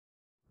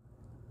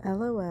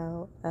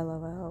LOL,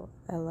 LOL,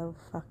 LO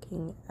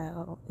fucking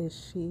L.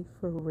 Is she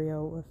for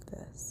real with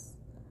this?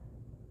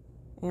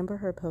 Amber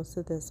Heard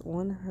posted this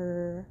on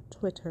her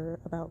Twitter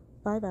about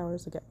 5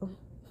 hours ago,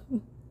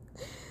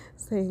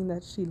 saying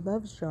that she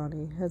loves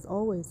Johnny, has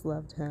always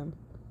loved him,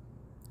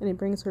 and it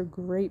brings her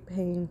great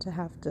pain to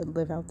have to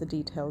live out the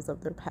details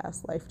of their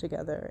past life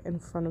together in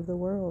front of the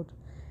world.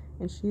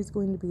 And she's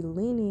going to be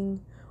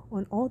leaning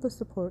on all the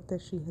support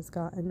that she has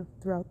gotten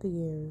throughout the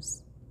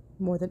years,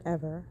 more than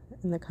ever,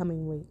 in the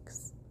coming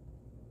weeks.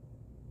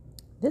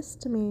 This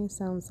to me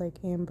sounds like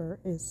Amber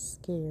is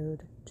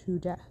scared to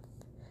death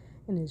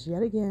and is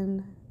yet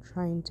again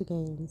trying to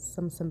gain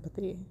some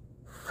sympathy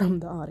from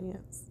the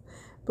audience.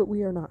 But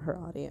we are not her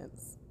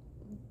audience.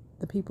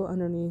 The people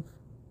underneath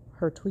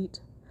her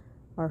tweet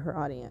are her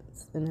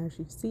audience. And as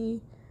you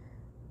see,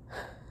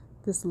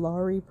 this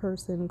Laurie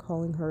person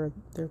calling her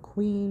their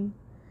queen.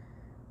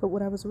 But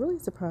what I was really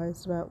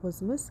surprised about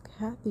was Miss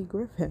Kathy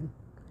Griffin.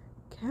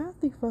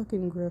 Kathy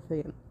fucking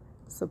Griffin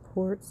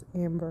supports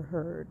Amber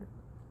Heard.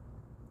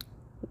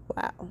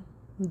 Wow,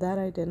 that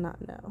I did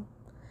not know.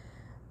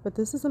 But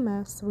this is a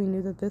mess. We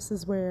knew that this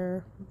is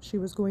where she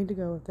was going to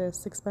go with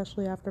this,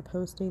 especially after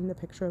posting the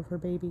picture of her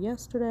baby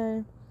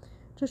yesterday.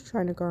 Just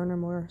trying to garner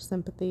more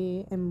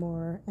sympathy and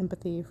more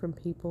empathy from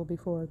people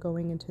before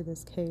going into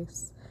this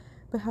case.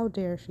 But how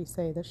dare she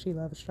say that she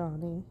loves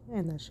Johnny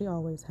and that she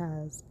always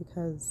has,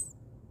 because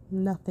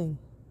nothing,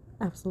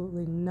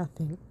 absolutely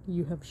nothing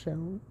you have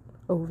shown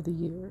over the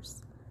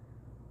years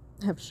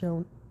have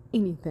shown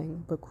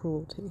anything but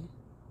cruelty.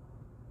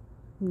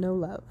 No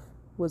love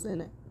was in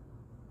it.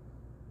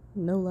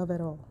 No love at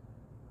all.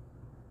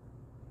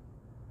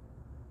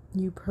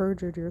 You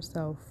perjured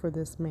yourself for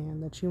this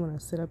man that you want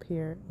to sit up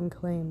here and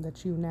claim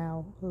that you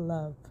now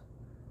love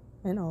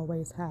and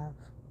always have.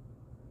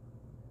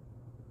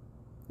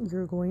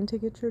 You're going to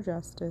get your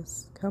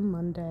justice come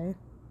Monday.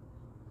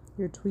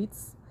 Your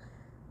tweets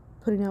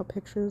putting out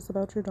pictures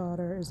about your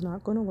daughter is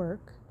not going to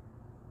work.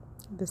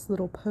 This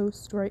little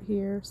post right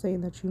here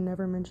saying that you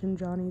never mentioned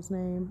Johnny's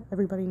name.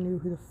 Everybody knew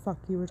who the fuck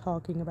you were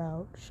talking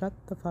about. Shut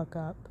the fuck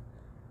up.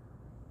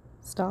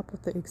 Stop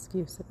with the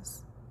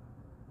excuses.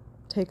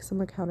 Take some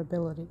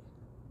accountability.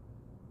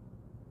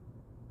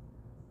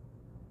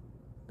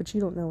 But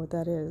you don't know what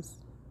that is.